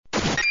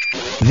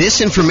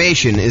This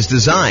information is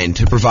designed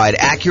to provide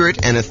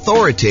accurate and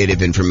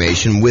authoritative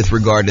information with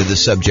regard to the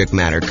subject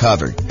matter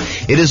covered.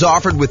 It is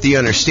offered with the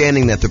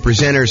understanding that the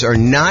presenters are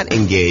not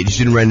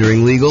engaged in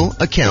rendering legal,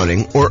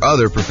 accounting, or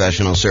other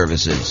professional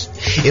services.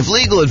 If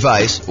legal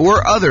advice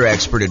or other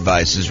expert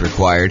advice is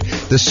required,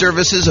 the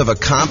services of a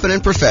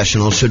competent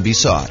professional should be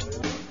sought.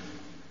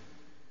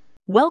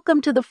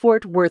 Welcome to the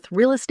Fort Worth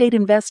Real Estate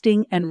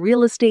Investing and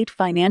Real Estate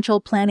Financial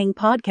Planning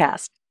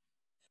Podcast.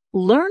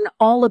 Learn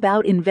all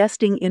about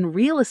investing in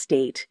real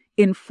estate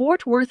in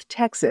Fort Worth,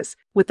 Texas,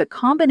 with a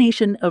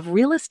combination of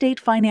real estate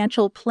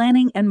financial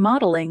planning and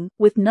modeling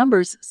with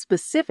numbers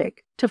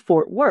specific to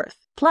Fort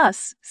Worth,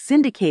 plus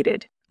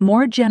syndicated,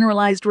 more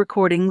generalized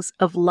recordings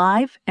of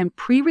live and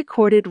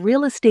pre-recorded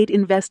real estate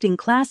investing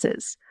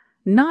classes,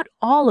 not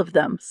all of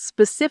them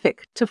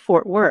specific to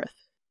Fort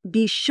Worth.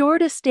 Be sure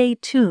to stay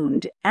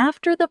tuned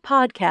after the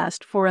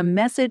podcast for a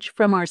message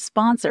from our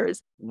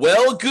sponsors.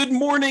 Well, good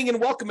morning and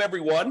welcome,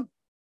 everyone.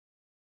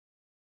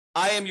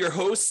 I am your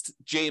host,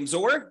 James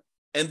Orr,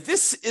 and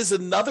this is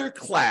another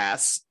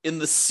class in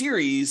the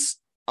series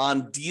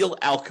on Deal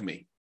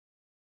Alchemy.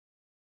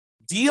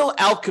 Deal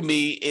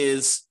Alchemy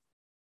is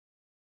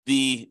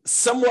the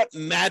somewhat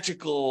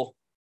magical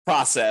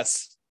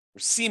process, or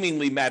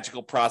seemingly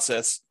magical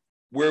process,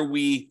 where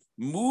we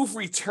move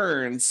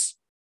returns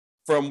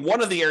from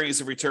one of the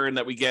areas of return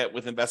that we get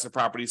with investment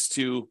properties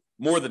to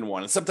more than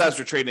one. And sometimes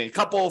we're trading a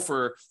couple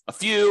for a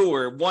few,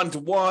 or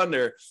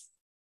one-to-one,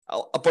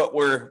 but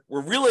we're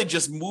really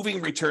just moving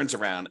returns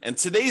around. And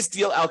today's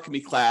Deal Alchemy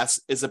class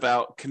is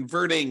about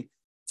converting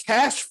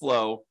cash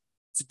flow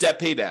to debt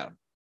pay down.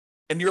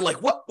 And you're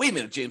like, what? Wait a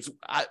minute, James.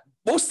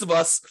 Most of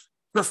us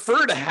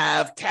prefer to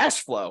have cash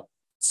flow.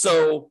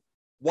 So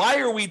why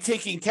are we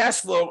taking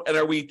cash flow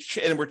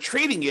and we're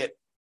trading it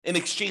in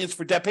exchange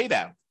for debt pay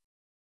down?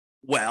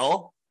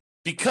 Well,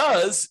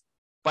 because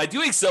by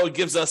doing so, it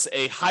gives us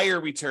a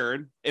higher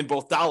return in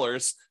both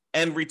dollars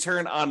and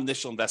return on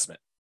initial investment.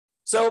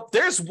 So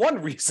there's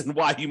one reason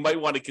why you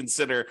might want to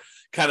consider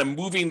kind of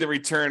moving the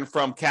return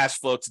from cash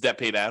flow to debt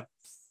pay down.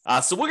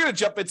 So we're going to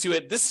jump into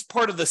it. This is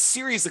part of the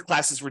series of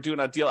classes we're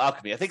doing on Deal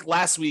Alchemy. I think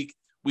last week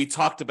we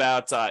talked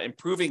about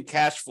improving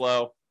cash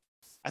flow.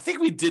 I think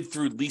we did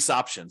through lease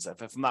options,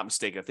 if I'm not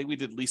mistaken. I think we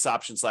did lease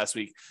options last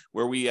week,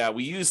 where we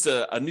used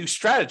a new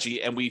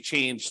strategy and we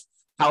changed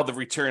how the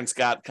returns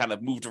got kind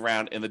of moved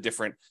around in the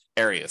different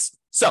areas.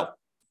 So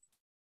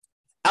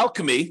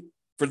alchemy,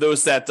 for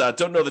those that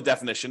don't know the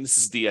definition, this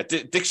is the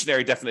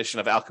dictionary definition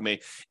of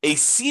alchemy: a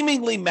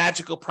seemingly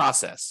magical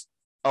process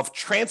of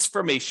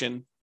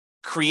transformation,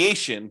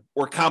 creation,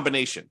 or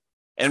combination.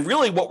 And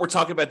really what we're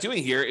talking about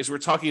doing here is we're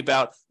talking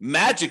about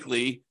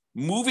magically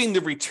moving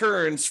the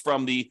returns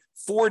from the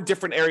 4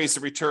 different areas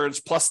of returns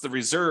plus the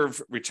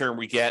reserve return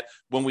we get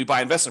when we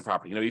buy investment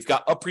property. You know, you've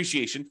got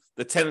appreciation,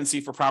 the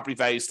tendency for property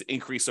values to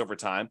increase over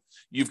time.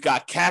 You've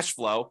got cash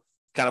flow,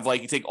 kind of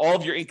like you take all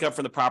of your income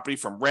from the property,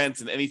 from rent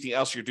and anything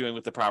else you're doing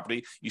with the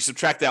property. You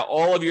subtract out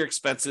all of your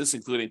expenses,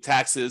 including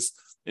taxes,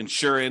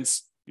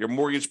 insurance, your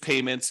mortgage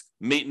payments,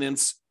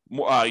 maintenance,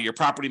 your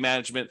property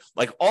management,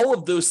 like all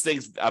of those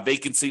things,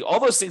 vacancy, all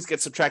those things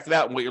get subtracted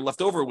out. And what you're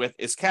left over with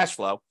is cash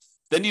flow.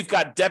 Then you've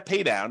got debt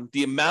pay down,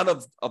 the amount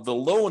of the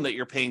loan that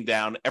you're paying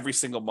down every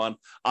single month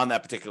on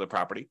that particular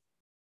property.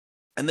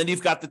 And then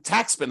you've got the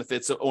tax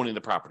benefits of owning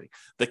the property.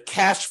 The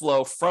cash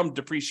flow from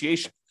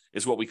depreciation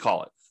is what we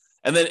call it.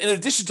 And then in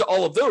addition to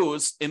all of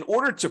those, in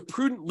order to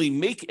prudently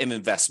make an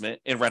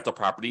investment in rental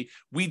property,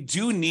 we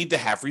do need to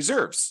have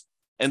reserves.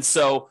 And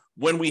so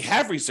when we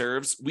have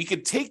reserves, we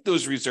could take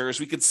those reserves,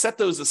 we could set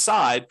those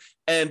aside.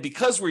 And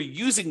because we're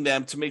using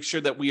them to make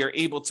sure that we are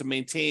able to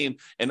maintain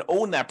and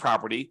own that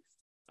property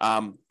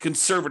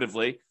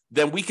conservatively,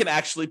 then we can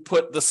actually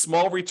put the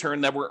small return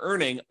that we're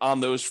earning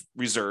on those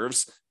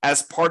reserves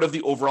as part of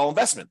the overall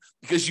investment.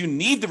 Because you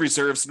need the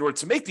reserves in order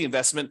to make the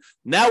investment,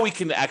 now we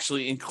can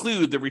actually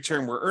include the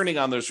return we're earning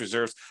on those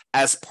reserves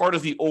as part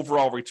of the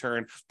overall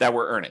return that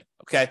we're earning,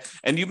 okay?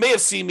 And you may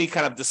have seen me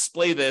kind of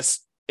display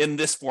this in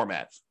this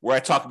format, where I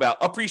talk about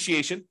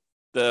appreciation,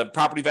 the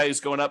property values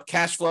going up,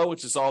 cash flow,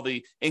 which is all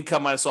the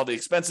income minus all the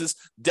expenses,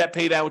 debt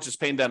pay down, which is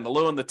paying down the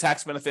loan, the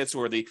tax benefits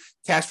or the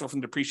cash flow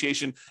from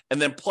depreciation,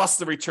 and then plus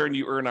the return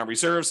you earn on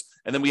reserves.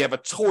 And then we have a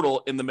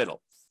total in the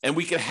middle. And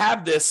we can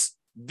have this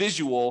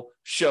visual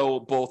show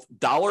both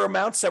dollar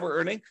amounts that we're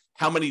earning,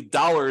 how many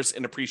dollars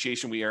in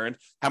appreciation we earned,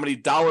 how many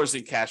dollars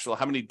in cash flow,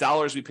 how many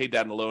dollars we paid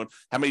down the loan,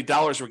 how many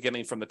dollars we're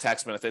getting from the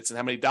tax benefits, and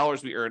how many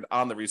dollars we earned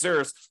on the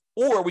reserves.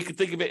 Or we could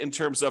think of it in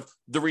terms of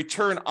the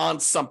return on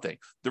something,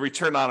 the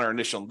return on our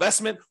initial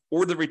investment,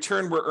 or the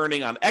return we're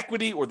earning on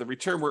equity, or the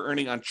return we're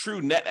earning on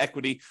true net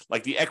equity,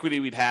 like the equity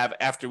we'd have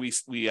after we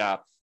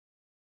sell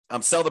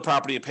the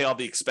property and pay all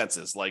the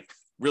expenses, like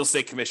real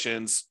estate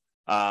commissions,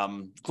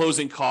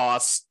 closing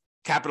costs,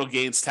 capital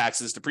gains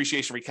taxes,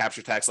 depreciation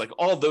recapture tax, like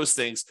all of those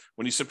things.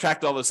 When you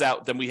subtract all those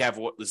out, then we have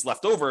what is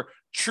left over,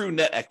 true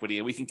net equity,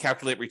 and we can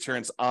calculate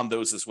returns on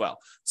those as well.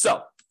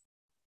 So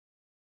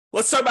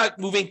let's talk about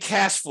moving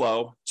cash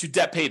flow to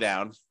debt pay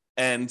down.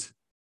 And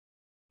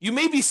you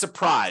may be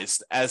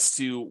surprised as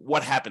to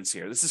what happens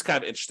here. This is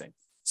kind of interesting.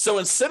 So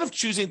instead of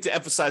choosing to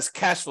emphasize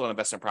cash flow on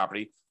investment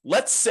property,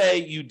 let's say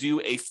you do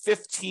a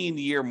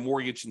 15-year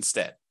mortgage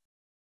instead.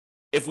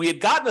 If we had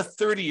gotten a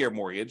 30-year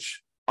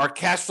mortgage, our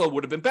cash flow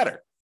would have been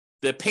better.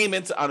 The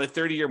payment on a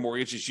 30-year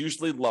mortgage is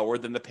usually lower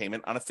than the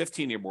payment on a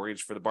 15-year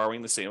mortgage for the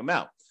borrowing the same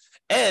amount.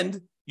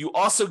 And you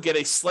also get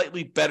a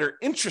slightly better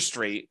interest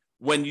rate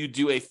when you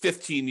do a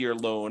 15-year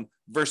loan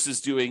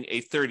versus doing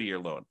a 30-year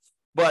loan.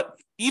 But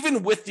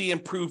even with the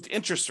improved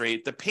interest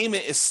rate, the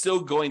payment is still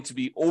going to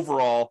be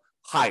overall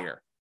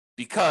higher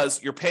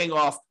because you're paying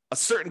off a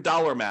certain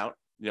dollar amount.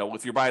 You know,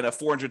 if you're buying a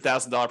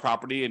 $400,000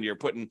 property and you're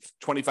putting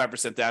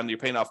 25% down, you're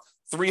paying off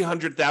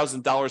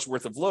 $300,000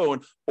 worth of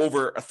loan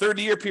over a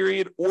 30-year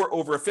period or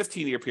over a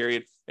 15-year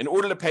period. In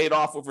order to pay it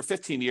off over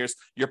 15 years,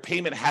 your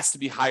payment has to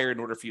be higher in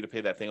order for you to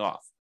pay that thing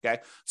off.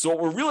 Okay. So what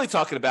we're really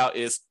talking about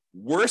is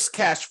worse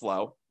cash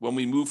flow when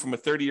we move from a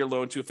 30-year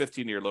loan to a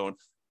 15-year loan,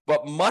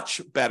 but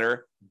much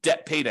better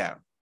debt pay down.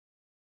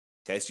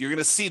 Okay, so you're going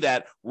to see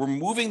that we're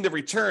moving the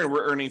return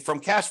we're earning from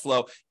cash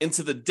flow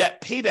into the debt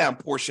pay down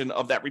portion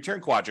of that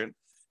return quadrant,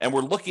 and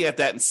we're looking at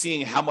that and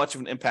seeing how much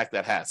of an impact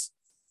that has.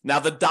 Now,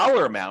 the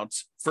dollar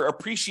amount for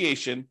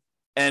appreciation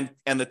and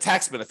the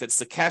tax benefits,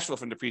 the cash flow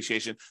from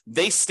depreciation,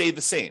 they stay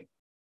the same.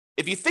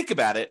 If you think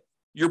about it,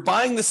 you're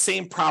buying the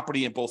same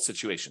property in both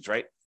situations,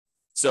 right?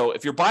 So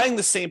if you're buying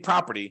the same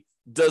property,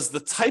 does the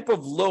type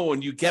of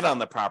loan you get on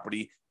the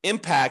property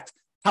impact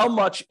how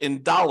much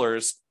in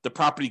dollars the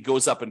property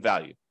goes up in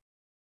value?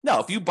 No,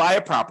 if you buy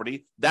a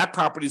property, that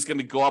property is going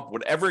to go up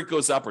whatever it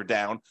goes up or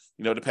down,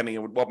 you know, depending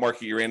on what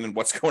market you're in and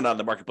what's going on in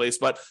the marketplace.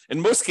 But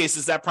in most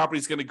cases, that property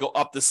is going to go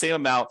up the same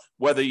amount,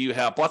 whether you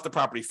have bought the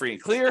property free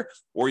and clear,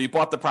 or you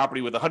bought the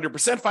property with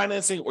 100%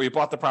 financing, or you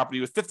bought the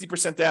property with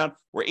 50% down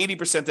or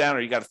 80% down,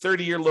 or you got a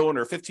 30-year loan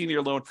or a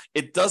 15-year loan.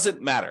 It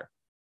doesn't matter.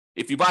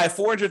 If you buy a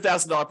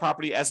 $400,000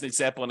 property, as an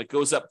example, and it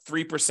goes up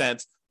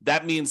 3%,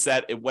 that means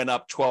that it went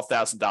up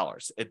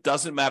 $12,000. It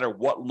doesn't matter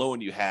what loan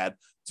you had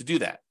to do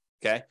that,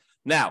 okay?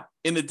 Now,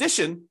 in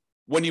addition,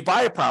 when you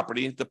buy a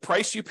property, the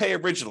price you pay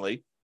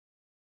originally,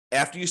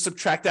 after you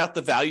subtract out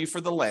the value for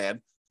the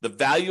land, the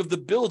value of the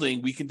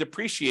building we can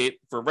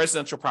depreciate for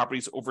residential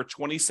properties over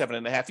 27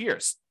 and a half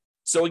years.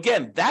 So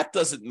again, that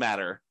doesn't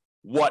matter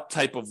what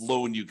type of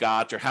loan you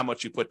got or how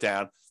much you put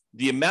down.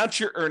 The amount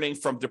you're earning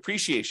from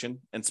depreciation,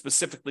 and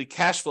specifically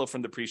cash flow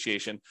from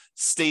depreciation,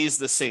 stays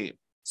the same.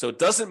 So it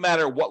doesn't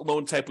matter what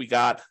loan type we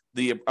got,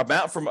 the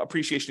amount from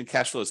appreciation and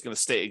cash flow is going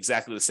to stay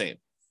exactly the same.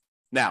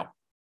 Now,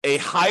 a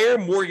higher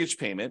mortgage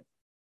payment,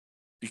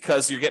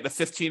 because you're getting a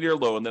 15-year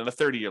loan than a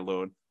 30-year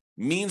loan,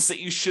 means that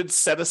you should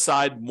set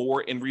aside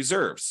more in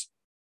reserves.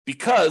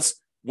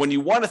 Because when you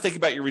want to think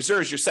about your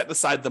reserves, you're setting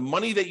aside the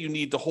money that you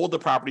need to hold the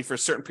property for a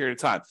certain period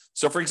of time.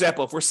 So, for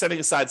example, if we're setting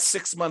aside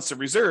 6 months of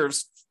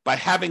reserves, by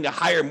having a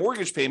higher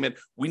mortgage payment,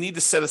 we need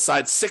to set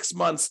aside 6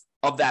 months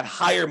of that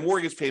higher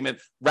mortgage payment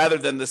rather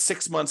than the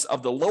 6 months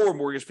of the lower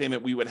mortgage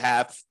payment we would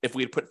have if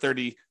we had put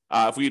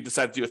if we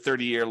decided to do a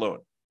 30-year loan.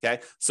 Okay,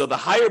 so the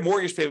higher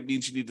mortgage payment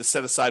means you need to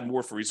set aside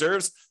more for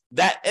reserves.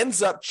 That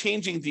ends up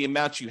changing the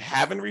amount you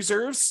have in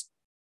reserves,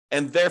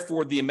 and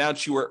therefore the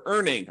amount you are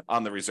earning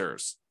on the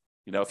reserves.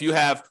 You know, if you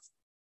have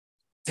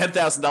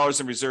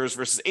 $10,000 in reserves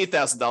versus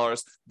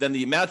 $8,000, then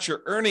the amount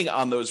you're earning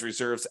on those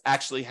reserves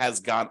actually has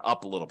gone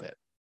up a little bit.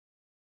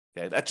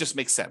 Okay, that just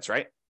makes sense,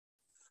 right?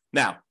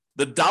 Now,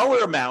 the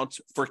dollar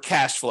amount for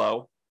cash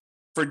flow,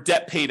 for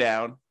debt pay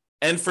down,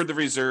 and for the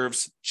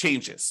reserves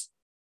changes,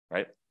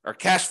 right? Our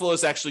cash flow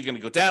is actually going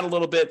to go down a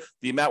little bit.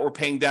 The amount we're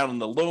paying down on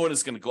the loan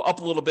is going to go up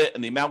a little bit,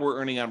 and the amount we're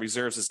earning on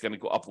reserves is going to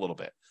go up a little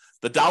bit.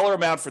 The dollar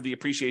amount for the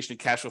appreciation and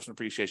cash flow from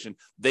appreciation,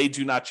 they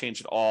do not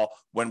change at all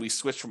when we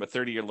switch from a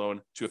 30-year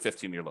loan to a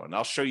 15-year loan. And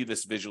I'll show you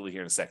this visually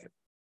here in a second.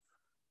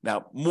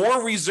 Now,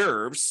 more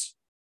reserves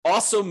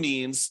also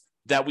means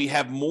that we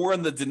have more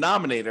in the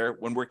denominator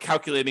when we're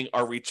calculating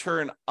our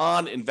return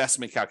on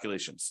investment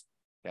calculations,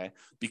 okay?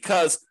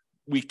 Because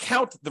we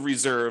count the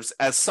reserves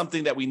as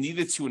something that we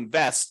needed to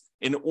invest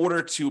in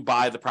order to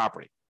buy the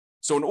property.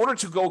 So in order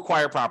to go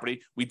acquire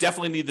property, we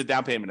definitely need the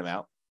down payment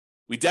amount.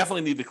 We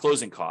definitely need the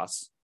closing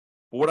costs.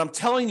 But what I'm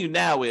telling you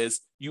now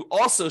is you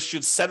also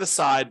should set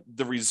aside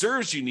the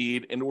reserves you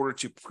need in order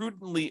to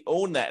prudently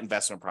own that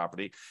investment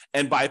property.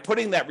 And by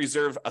putting that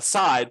reserve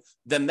aside,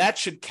 then that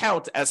should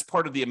count as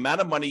part of the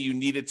amount of money you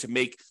needed to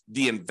make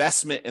the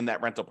investment in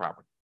that rental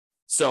property.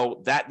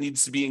 So that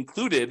needs to be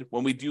included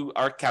when we do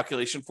our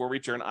calculation for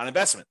return on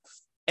investment.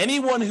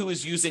 Anyone who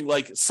is using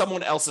like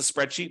someone else's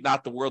spreadsheet,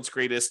 not the world's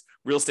greatest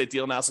real estate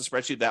deal analysis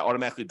spreadsheet that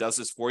automatically does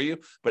this for you,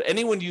 but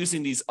anyone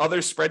using these other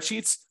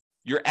spreadsheets,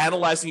 you're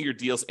analyzing your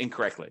deals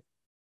incorrectly.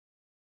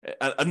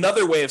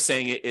 Another way of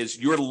saying it is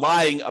you're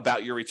lying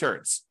about your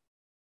returns.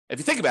 If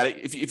you think about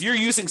it, if you're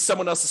using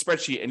someone else's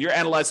spreadsheet and you're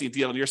analyzing a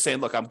deal and you're saying,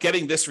 look, I'm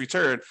getting this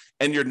return,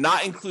 and you're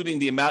not including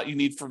the amount you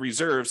need for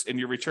reserves in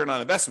your return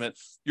on investment,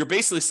 you're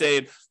basically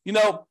saying, you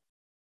know,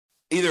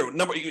 either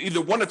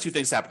one or two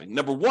things happening.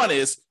 Number one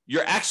is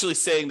you're actually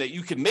saying that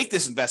you can make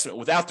this investment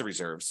without the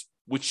reserves,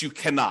 which you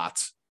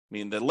cannot. I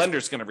mean, the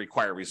lender's going to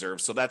require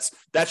reserves. So that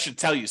should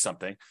tell you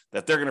something,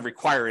 that they're going to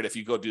require it if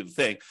you go do the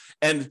thing.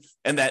 And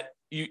that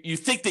you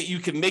think that you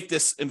can make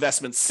this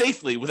investment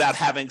safely without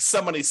having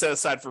some money set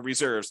aside for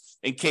reserves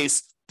in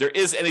case there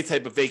is any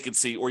type of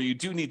vacancy, or you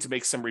do need to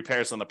make some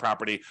repairs on the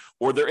property,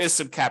 or there is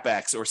some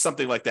CapEx or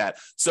something like that.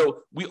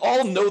 So we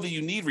all know that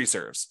you need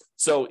reserves.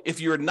 So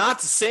if you're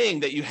not saying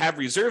that you have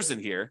reserves in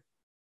here,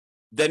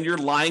 then you're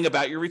lying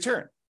about your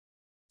return.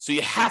 So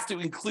you have to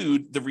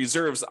include the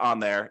reserves on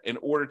there in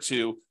order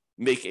to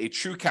make a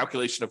true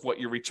calculation of what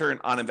your return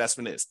on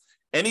investment is.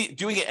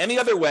 Doing it any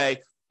other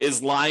way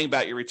is lying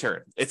about your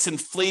return. It's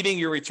inflating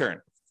your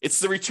return. It's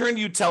the return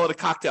you tell at a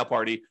cocktail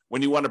party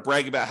when you want to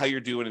brag about how you're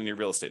doing in your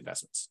real estate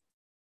investments,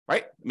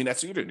 right? I mean,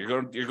 that's what you're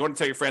doing. You're going to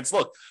tell your friends,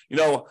 look,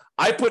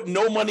 I put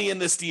no money in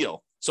this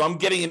deal, so I'm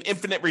getting an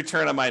infinite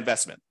return on my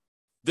investment.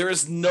 There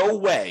is no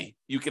way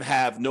you can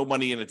have no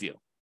money in a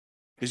deal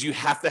because you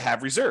have to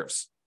have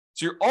reserves.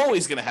 So you're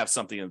always going to have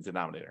something in the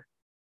denominator.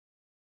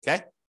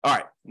 Okay? All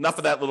right. Enough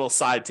of that little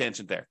side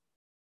tangent there.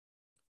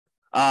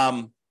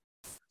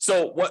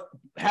 So what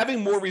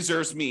having more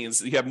reserves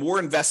means, you have more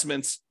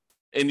investments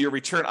in your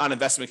return on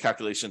investment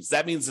calculations.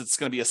 That means it's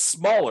going to be a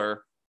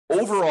smaller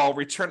overall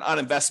return on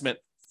investment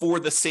for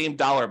the same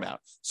dollar amount.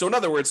 So in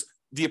other words,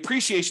 the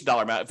appreciation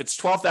dollar amount, if it's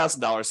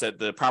 $12,000 that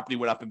the property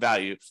went up in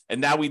value,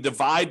 and now we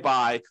divide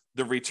by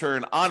the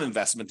return on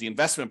investment, the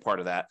investment part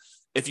of that,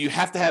 if you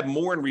have to have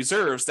more in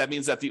reserves, that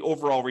means that the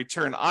overall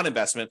return on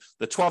investment,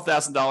 the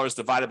 $12,000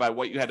 divided by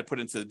what you had to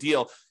put into the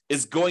deal,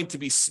 is going to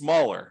be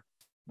smaller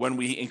when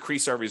we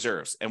increase our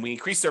reserves. And we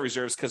increased our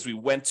reserves because we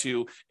went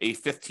to a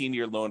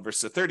 15-year loan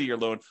versus a 30-year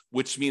loan,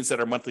 which means that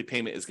our monthly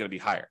payment is going to be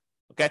higher.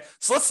 Okay,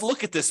 so let's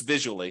look at this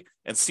visually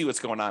and see what's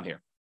going on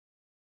here.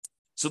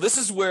 So this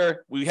is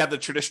where we have the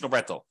traditional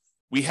rental.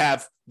 We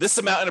have this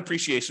amount in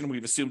appreciation.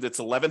 We've assumed it's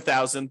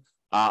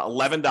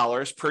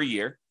 $11,011 per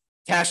year.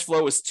 Cash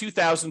flow is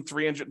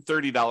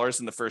 $2,330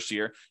 in the first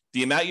year.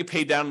 The amount you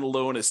pay down in the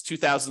loan is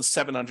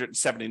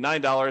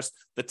 $2,779.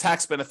 The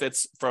tax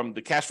benefits from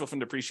the cash flow from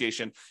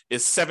depreciation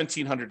is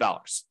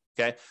 $1,700.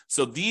 Okay,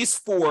 so these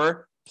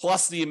four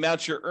plus the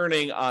amount you're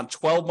earning on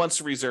 12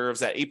 months of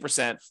reserves at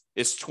 8%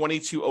 is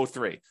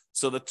 $2,203.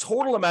 So the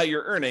total amount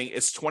you're earning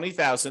is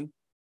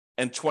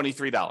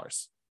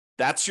 $20,023.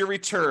 That's your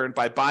return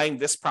by buying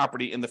this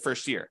property in the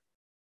first year.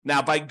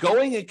 Now, by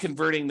going and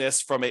converting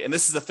this and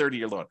this is a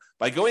 30-year loan,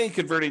 by going and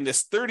converting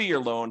this 30-year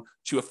loan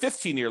to a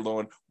 15-year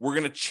loan, we're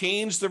going to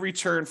change the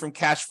return from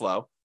cash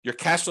flow. Your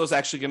cash flow is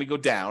actually going to go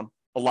down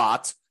a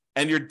lot,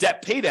 and your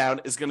debt pay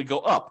down is going to go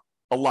up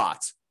a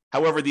lot.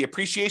 However, the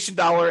appreciation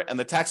dollar and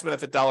the tax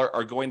benefit dollar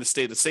are going to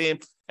stay the same,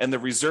 and the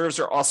reserves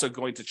are also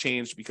going to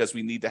change because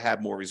we need to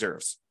have more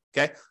reserves.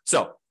 Okay,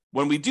 so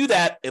when we do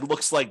that, it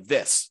looks like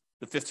this,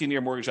 the 15-year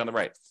mortgage on the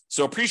right.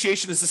 So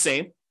appreciation is the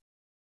same.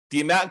 The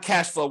amount in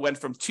cash flow went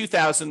from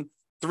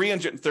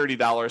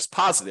 $2,330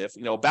 positive,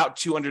 about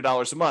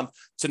 $200 a month,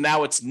 to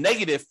now it's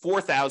negative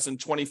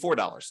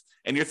 $4,024.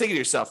 And you're thinking to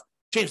yourself,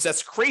 James,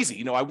 that's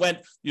crazy. I went,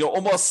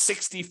 almost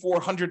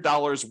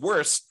 $6,400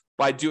 worse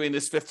by doing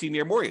this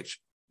 15-year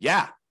mortgage.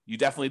 Yeah, you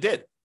definitely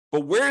did.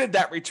 But where did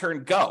that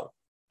return go?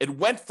 It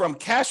went from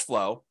cash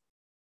flow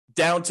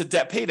down to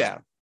debt pay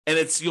down. And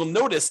you'll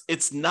notice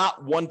it's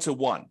not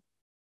one-to-one.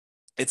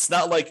 It's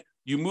not like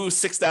you move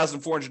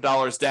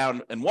 $6,400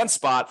 down in one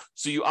spot,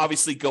 so you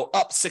obviously go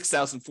up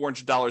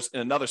 $6,400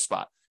 in another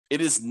spot. It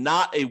is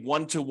not a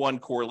one-to-one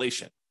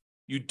correlation.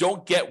 You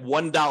don't get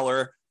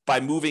 $1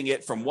 by moving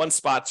it from one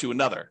spot to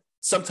another.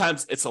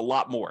 Sometimes it's a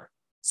lot more.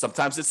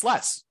 Sometimes it's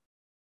less.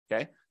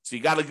 Okay, so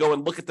you got to go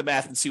and look at the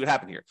math and see what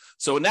happened here.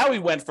 So now we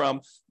went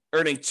from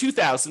earning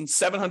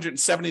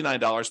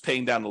 $2,779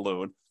 paying down the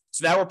loan,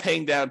 so now we're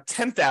paying down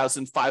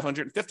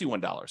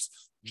 $10,551.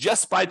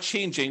 Just by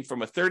changing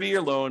from a 30-year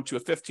loan to a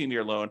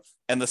 15-year loan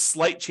and the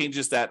slight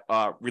changes that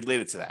are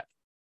related to that.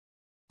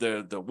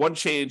 The one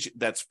change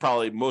that's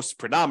probably most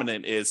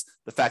predominant is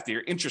the fact that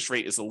your interest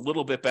rate is a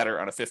little bit better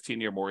on a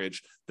 15-year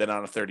mortgage than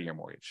on a 30-year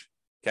mortgage.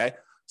 Okay,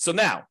 so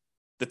now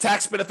the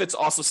tax benefits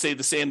also stayed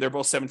the same. They're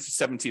both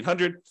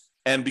 $1,700.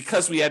 And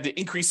because we had to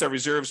increase our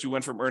reserves, we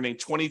went from earning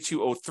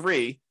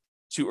 $2,203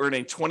 to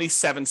earning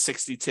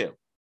 $2,762.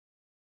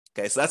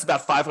 Okay, so that's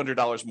about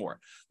 $500 more.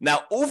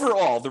 Now,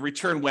 overall, the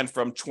return went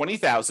from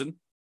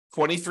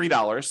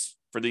 $20,023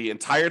 for the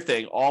entire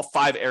thing, all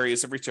 5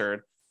 areas of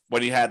return,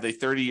 when you had the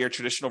 30-year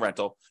traditional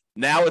rental.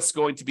 Now it's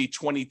going to be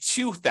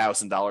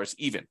 $22,000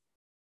 even.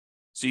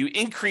 So you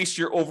increase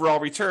your overall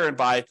return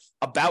by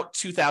about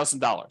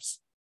 $2,000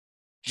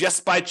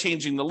 just by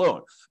changing the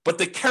loan. But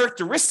the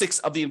characteristics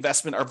of the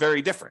investment are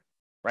very different,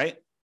 right?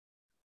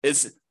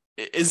 Is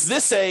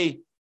this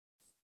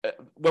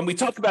when we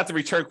talk about the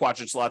return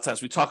quadrants, a lot of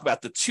times we talk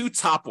about the 2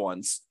 top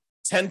ones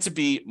tend to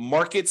be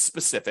market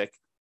specific,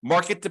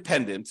 market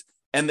dependent,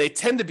 and they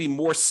tend to be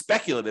more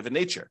speculative in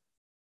nature.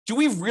 Do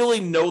we really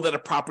know that a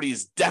property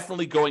is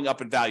definitely going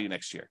up in value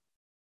next year?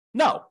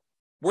 No.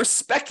 we're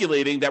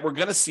speculating that we're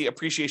going to see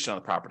appreciation on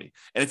the property.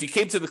 And if you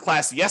came to the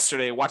class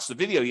yesterday and watched the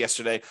video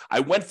yesterday, I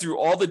went through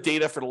all the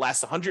data for the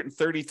last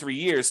 133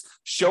 years,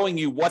 showing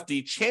you what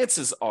the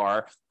chances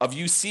are of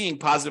you seeing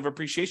positive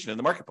appreciation in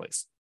the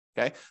marketplace.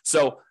 Okay,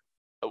 so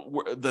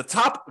the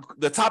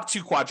top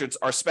two quadrants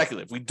are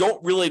speculative. We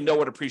don't really know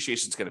what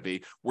appreciation is going to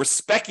be. We're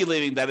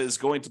speculating that it is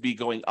going to be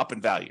going up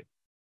in value.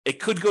 It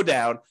could go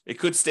down. It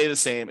could stay the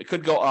same. It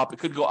could go up. It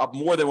could go up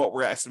more than what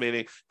we're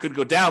estimating. It could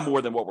go down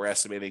more than what we're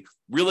estimating.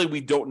 Really,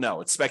 we don't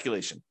know. It's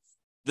speculation.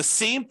 The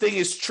same thing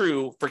is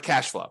true for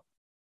cash flow.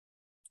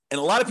 And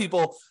a lot of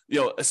people,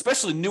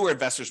 especially newer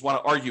investors,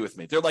 want to argue with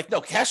me. They're like,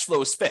 no, cash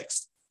flow is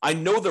fixed. I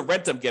know the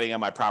rent I'm getting on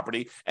my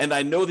property, and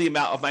I know the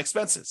amount of my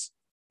expenses.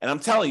 And I'm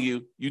telling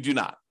you, you do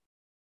not.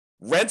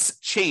 Rents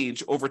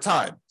change over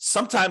time.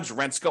 Sometimes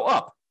rents go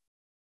up.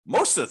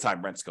 Most of the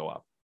time, rents go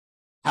up.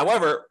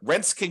 However,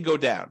 rents can go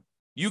down.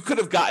 You could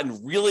have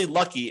gotten really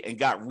lucky and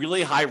got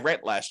really high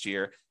rent last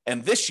year.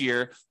 And this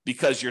year,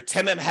 because your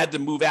tenant had to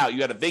move out,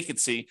 you had a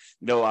vacancy,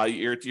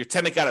 your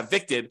tenant got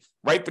evicted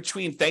right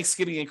between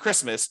Thanksgiving and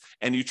Christmas,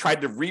 and you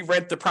tried to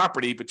re-rent the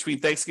property between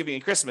Thanksgiving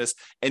and Christmas,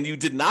 and you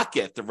did not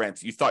get the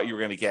rent you thought you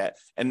were going to get,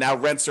 and now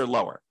rents are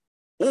lower.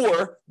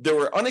 Or there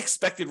were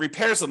unexpected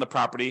repairs on the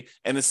property,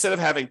 and instead of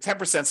having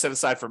 10% set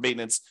aside for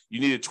maintenance, you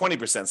needed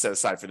 20% set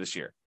aside for this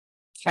year.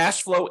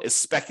 Cash flow is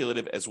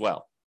speculative as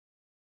well.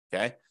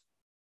 Okay,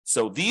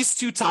 so these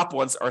two top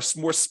ones are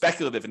more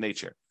speculative in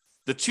nature.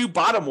 The two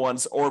bottom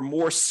ones are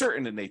more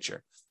certain in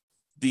nature.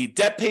 The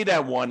debt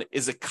paydown one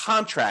is a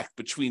contract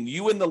between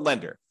you and the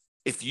lender.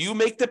 If you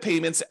make the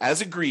payments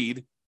as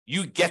agreed,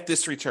 you get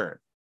this return.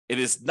 It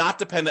is not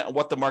dependent on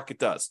what the market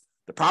does.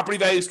 The property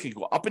values can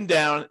go up and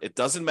down. It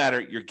doesn't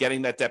matter. You're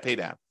getting that debt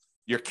paydown.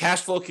 Your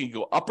cash flow can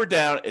go up or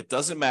down. It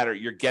doesn't matter.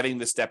 You're getting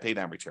this debt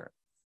paydown return.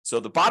 So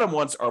the bottom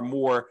ones are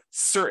more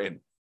certain,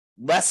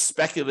 less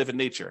speculative in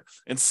nature.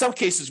 In some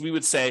cases, we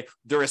would say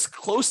they're as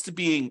close to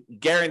being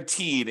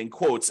guaranteed, in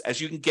quotes,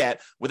 as you can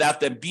get without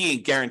them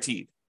being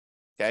guaranteed.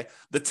 Okay.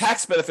 The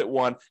tax benefit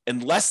one,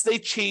 unless they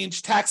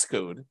change tax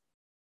code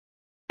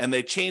and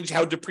they change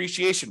how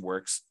depreciation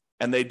works,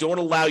 and they don't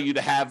allow you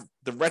to have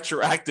the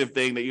retroactive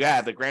thing that you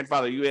had, the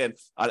grandfather you in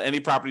on any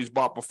properties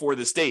bought before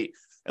this date,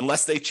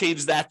 unless they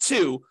change that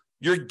too,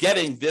 you're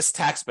getting this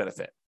tax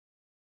benefit.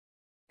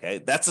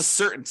 Okay. That's a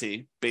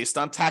certainty based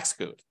on tax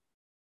code.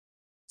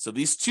 So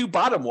these two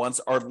bottom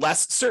ones are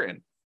less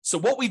certain. So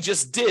what we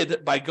just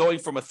did by going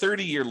from a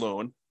 30-year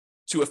loan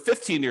to a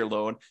 15-year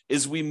loan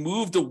is we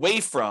moved away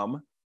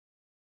from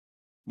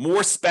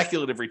more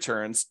speculative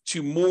returns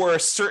to more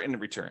certain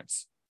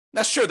returns.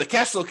 Now, sure, the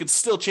cash flow can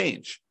still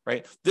change,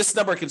 right? This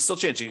number can still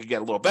change. It can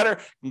get a little better, it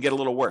can get a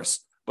little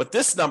worse. But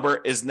this number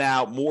is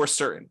now more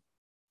certain.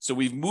 So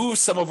we've moved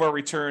some of our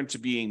return to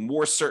being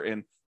more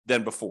certain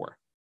than before.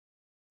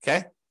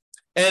 Okay?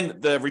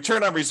 And the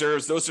return on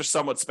reserves, those are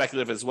somewhat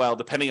speculative as well,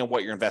 depending on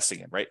what you're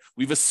investing in, right?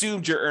 We've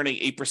assumed you're earning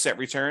 8%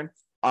 return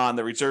on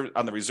the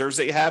reserves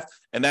that you have,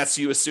 and that's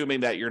you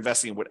assuming that you're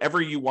investing in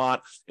whatever you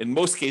want. In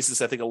most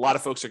cases, I think a lot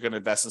of folks are going to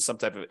invest in some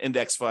type of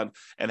index fund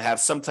and have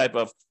some type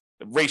of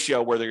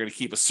ratio where they're going to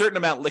keep a certain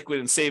amount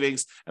liquid in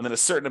savings and then a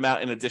certain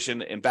amount in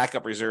addition in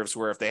backup reserves,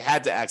 where if they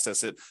had to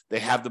access it, they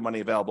have the money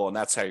available, and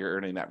that's how you're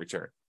earning that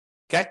return.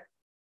 Okay?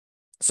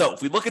 So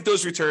if we look at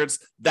those returns,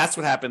 that's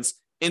what happens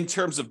in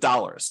terms of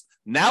dollars.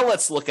 Now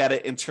let's look at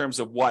it in terms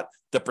of what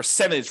the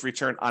percentage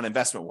return on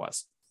investment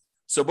was.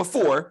 So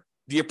before,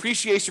 the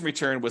appreciation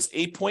return was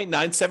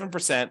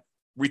 8.97%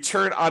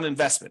 return on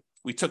investment.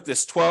 We took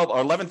this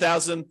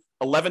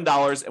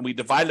 $11,011 and we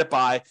divided it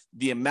by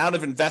the amount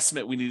of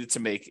investment we needed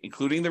to make,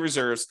 including the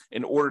reserves,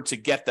 in order to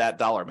get that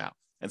dollar amount.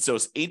 And so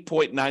it's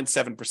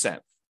 8.97%.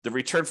 The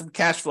return from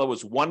cash flow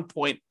was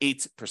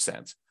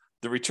 1.8%.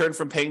 The return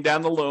from paying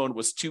down the loan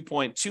was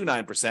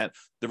 2.29%.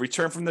 The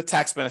return from the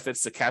tax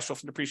benefits, the cash flow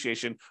from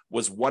depreciation,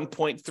 was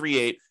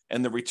 1.38%,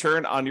 and the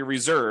return on your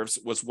reserves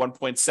was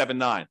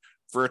 1.79%,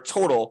 for a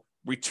total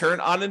return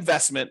on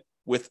investment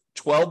with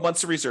 12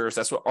 months of reserves,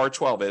 that's what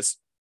R12 is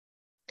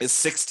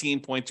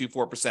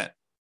 16.24%.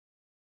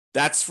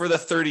 That's for the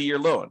 30-year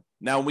loan.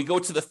 Now, when we go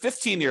to the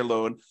 15-year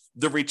loan,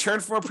 the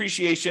return from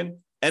appreciation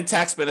and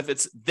tax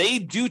benefits, they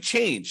do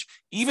change,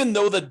 even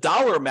though the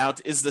dollar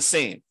amount is the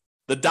same.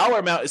 The dollar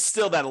amount is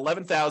still that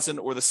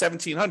 $11,000 or the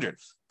 $1,700,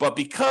 but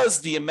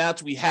because the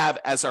amount we have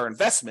as our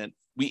investment,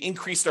 we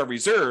increased our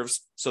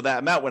reserves, so that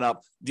amount went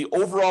up. The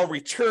overall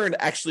return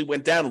actually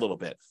went down a little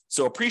bit.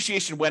 So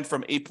appreciation went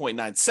from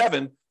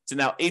 8.97 to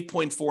now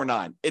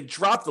 8.49. It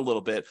dropped a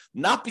little bit,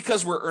 not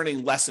because we're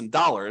earning less in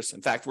dollars.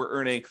 In fact, we're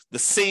earning the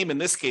same in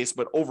this case,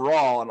 but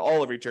overall on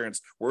all of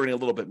returns, we're earning a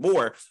little bit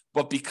more.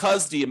 But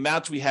because the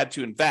amount we had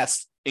to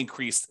invest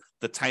increased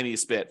the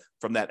tiniest bit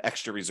from that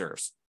extra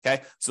reserves.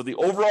 Okay, so the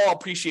overall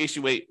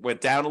appreciation rate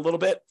went down a little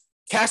bit.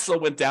 Cash flow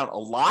went down a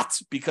lot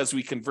because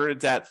we converted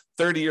that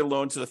 30-year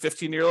loan to the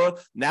 15-year loan.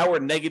 Now we're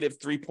negative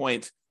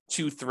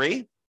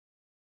 3.23.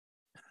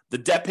 The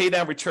debt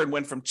paydown return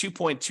went from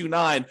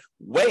 2.29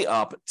 way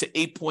up to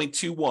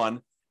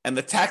 8.21, and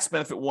the tax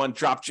benefit one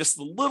dropped just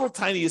the little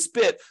tiniest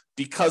bit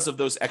because of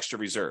those extra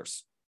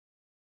reserves.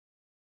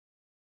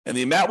 And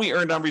the amount we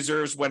earned on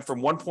reserves went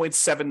from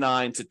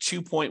 1.79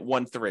 to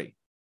 2.13.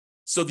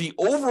 So the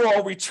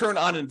overall return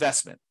on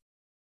investment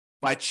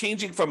by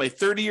changing from a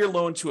 30-year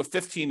loan to a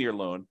 15-year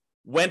loan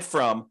went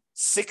from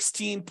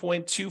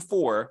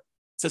 16.24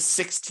 to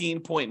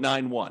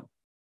 16.91.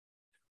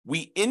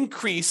 We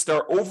increased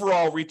our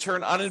overall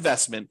return on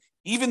investment,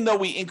 even though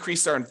we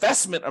increased our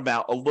investment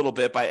amount a little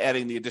bit by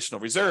adding the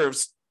additional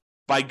reserves,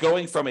 by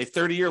going from a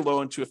 30-year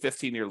loan to a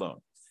 15-year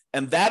loan.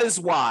 And that is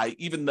why,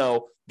 even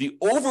though the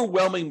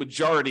overwhelming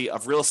majority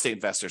of real estate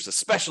investors,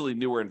 especially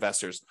newer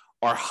investors,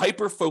 are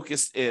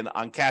hyper-focused in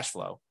on cash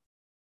flow,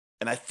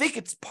 and I think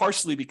it's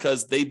partially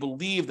because they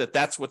believe that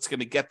that's what's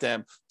going to get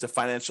them to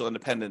financial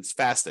independence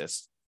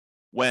fastest,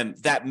 when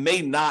that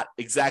may not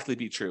exactly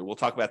be true. We'll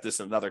talk about this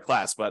in another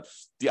class, but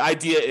the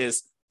idea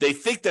is they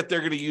think that they're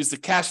going to use the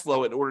cash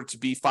flow in order to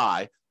be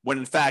FI, when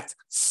in fact,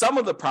 some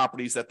of the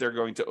properties that they're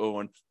going to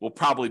own will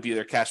probably be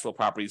their cash flow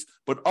properties,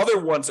 but other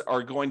ones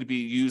are going to be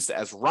used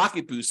as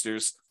rocket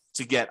boosters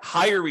to get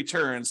higher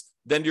returns.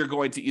 Then you're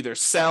going to either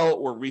sell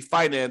or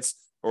refinance,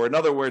 or in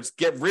other words,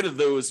 get rid of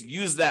those,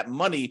 use that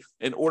money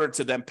in order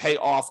to then pay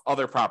off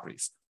other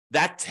properties.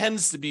 That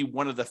tends to be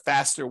one of the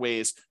faster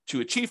ways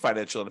to achieve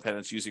financial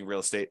independence using real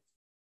estate.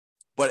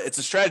 But it's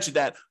a strategy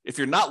that if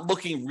you're not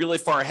looking really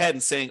far ahead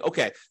and saying,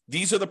 okay,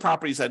 these are the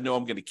properties I know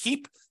I'm going to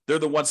keep, they're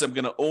the ones I'm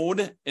going to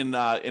own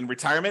in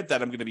retirement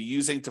that I'm going to be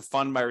using to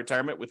fund my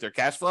retirement with their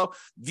cash flow.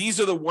 These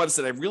are the ones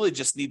that I really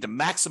just need to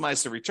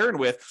maximize the return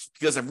with,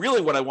 because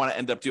what I want to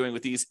end up doing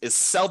with these is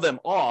sell them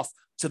off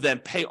to then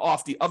pay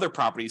off the other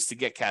properties to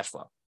get cash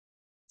flow.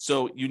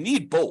 So you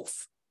need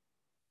both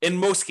in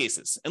most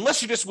cases,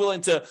 unless you're just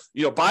willing to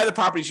buy the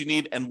properties you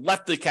need and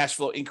let the cash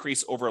flow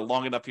increase over a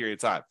long enough period of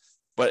time.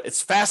 But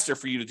it's faster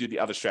for you to do the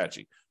other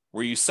strategy,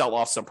 where you sell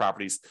off some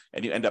properties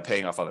and you end up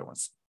paying off other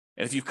ones.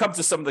 And if you've come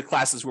to some of the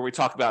classes where we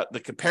talk about the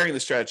comparing the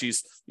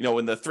strategies,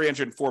 in the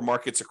 304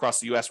 markets across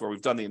the US where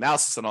we've done the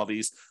analysis on all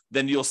these,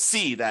 then you'll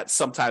see that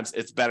sometimes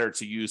it's better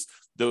to use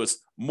those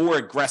more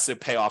aggressive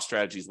payoff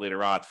strategies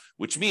later on,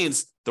 which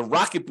means the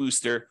rocket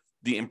booster,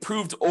 the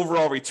improved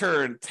overall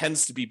return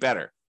tends to be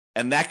better.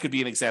 And that could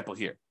be an example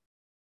here.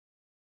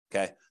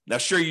 Okay. Now,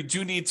 sure, you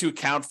do need to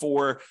account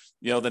for,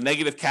 the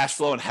negative cash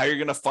flow and how you're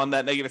going to fund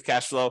that negative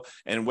cash flow,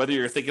 and whether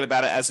you're thinking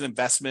about it as an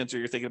investment or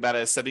you're thinking about it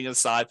as setting it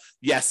aside.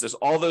 Yes, there's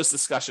all those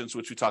discussions,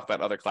 which we talk about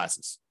in other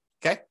classes.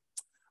 Okay.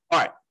 All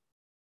right.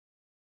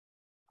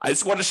 I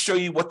just want to show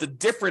you what the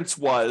difference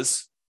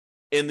was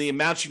in the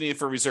amount you needed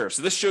for reserves.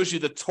 So this shows you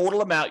the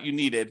total amount you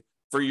needed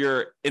for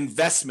your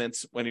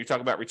investments when you're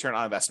talking about return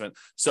on investment.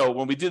 So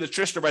when we do the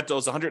traditional rental,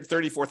 it's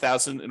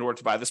 $134,000 in order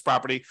to buy this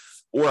property,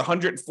 or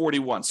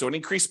 $141,000. So an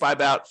increase by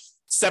about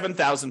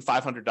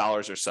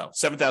 $7,500 or so.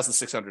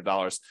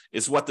 $7,600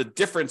 is what the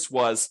difference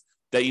was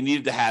that you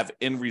needed to have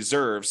in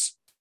reserves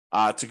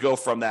to go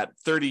from that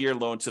 30-year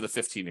loan to the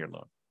 15-year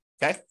loan.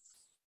 Okay.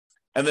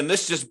 And then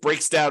this just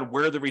breaks down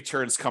where the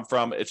returns come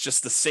from. It's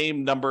just the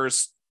same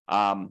numbers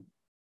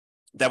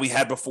that we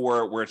had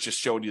before, where it's just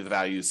showing you the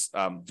values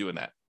doing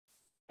that.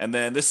 And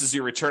then this is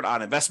your return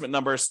on investment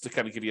numbers to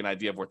kind of give you an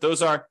idea of what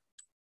those are.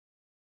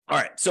 All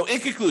right. So in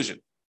conclusion,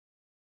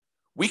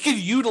 we can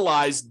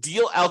utilize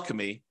Deal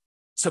Alchemy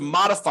to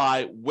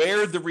modify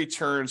where the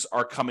returns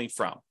are coming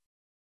from.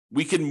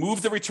 We can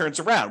move the returns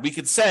around. We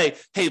could say,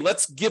 hey,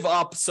 let's give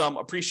up some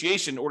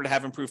appreciation in order to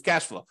have improved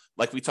cash flow,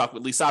 like we talked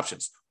with lease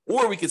options.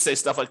 Or we could say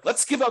stuff like,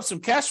 let's give up some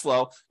cash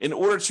flow in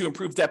order to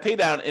improve debt pay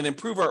down and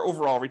improve our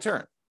overall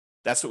return.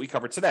 That's what we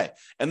covered today.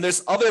 And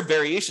there's other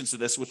variations of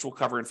this, which we'll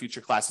cover in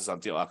future classes on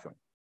Deal Alchemy.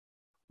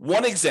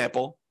 One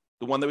example,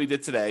 the one that we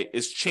did today,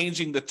 is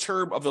changing the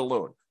term of the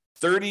loan,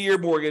 30-year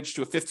mortgage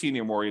to a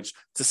 15-year mortgage,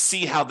 to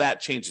see how that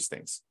changes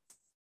things.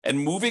 And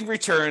moving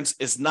returns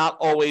is not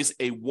always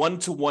a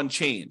one-to-one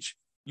change.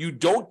 You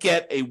don't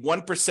get a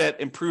 1%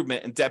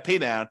 improvement in debt pay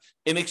down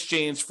in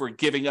exchange for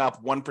giving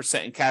up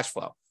 1% in cash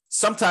flow.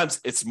 Sometimes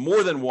it's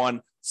more than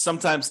one,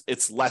 sometimes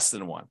it's less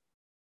than one.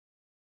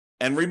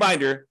 And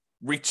reminder,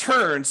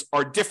 returns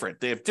are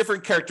different. They have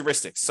different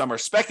characteristics. Some are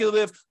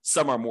speculative,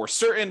 some are more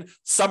certain,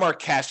 some are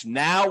cash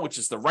now, which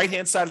is the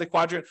right-hand side of the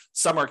quadrant,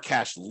 some are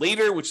cash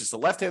later, which is the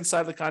left-hand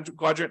side of the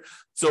quadrant.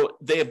 So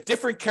they have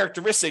different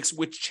characteristics,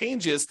 which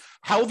changes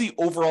how the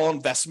overall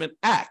investment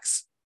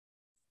acts.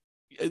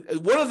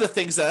 One of the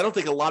things that I don't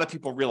think a lot of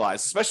people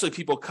realize, especially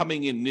people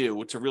coming in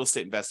new to real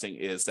estate investing,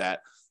 is that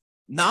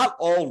not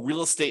all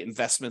real estate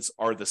investments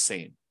are the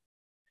same,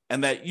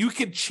 and that you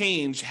can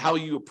change how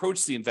you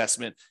approach the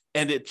investment,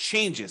 and it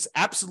changes,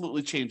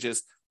 absolutely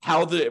changes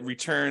how the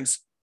returns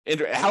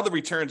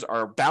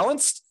are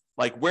balanced,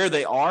 like where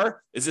they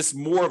are. Is this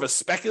more of a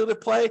speculative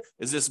play?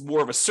 Is this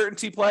more of a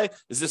certainty play?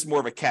 Is this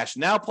more of a cash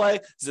now play?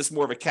 Is this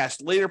more of a cash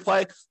later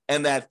play?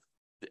 And that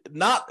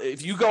not,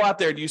 if you go out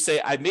there and you say,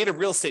 I made a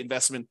real estate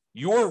investment,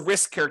 your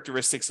risk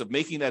characteristics of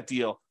making that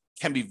deal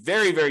can be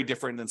very, very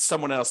different than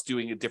someone else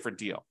doing a different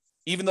deal,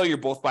 even though you're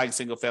both buying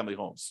single family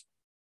homes.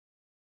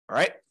 All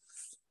right.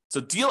 So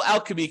Deal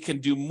Alchemy can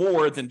do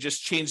more than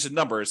just change the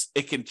numbers.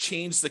 It can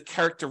change the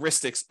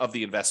characteristics of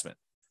the investment.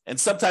 And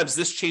sometimes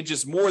this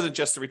changes more than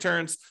just the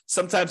returns.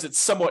 Sometimes it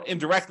somewhat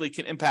indirectly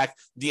can impact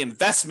the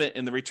investment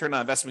in the return on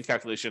investment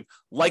calculation,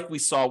 like we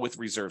saw with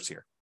reserves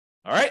here.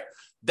 All right,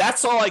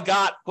 that's all I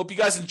got. Hope you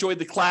guys enjoyed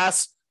the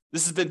class.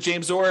 This has been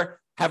James Orr.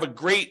 Have a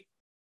great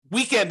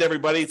weekend,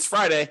 everybody. It's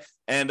Friday,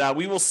 and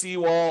we will see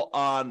you all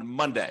on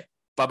Monday.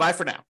 Bye-bye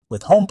for now.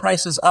 With home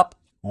prices up,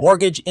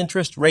 mortgage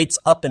interest rates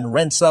up, and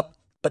rents up,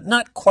 but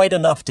not quite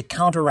enough to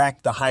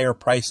counteract the higher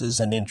prices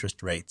and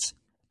interest rates.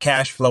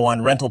 Cash flow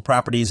on rental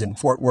properties in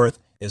Fort Worth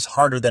is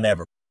harder than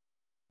ever.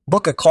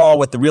 Book a call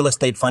with the Real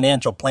Estate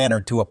Financial Planner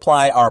to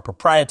apply our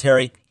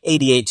proprietary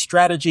 88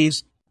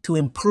 strategies to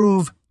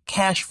improve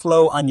cash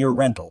flow on your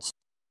rentals.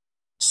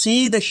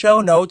 See the show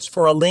notes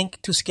for a link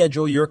to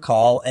schedule your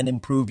call and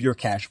improve your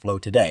cash flow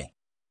today.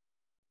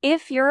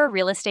 If you're a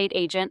real estate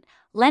agent,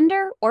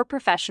 lender, or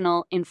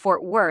professional in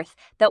Fort Worth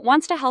that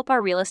wants to help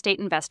our real estate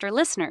investor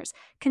listeners,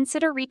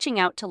 consider reaching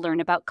out to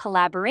learn about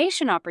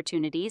collaboration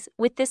opportunities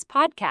with this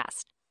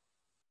podcast.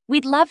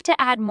 We'd love to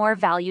add more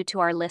value to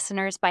our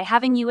listeners by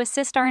having you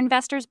assist our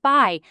investors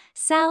buy,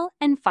 sell,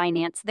 and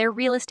finance their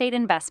real estate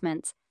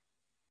investments.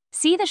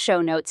 See the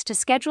show notes to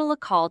schedule a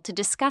call to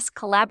discuss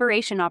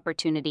collaboration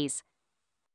opportunities.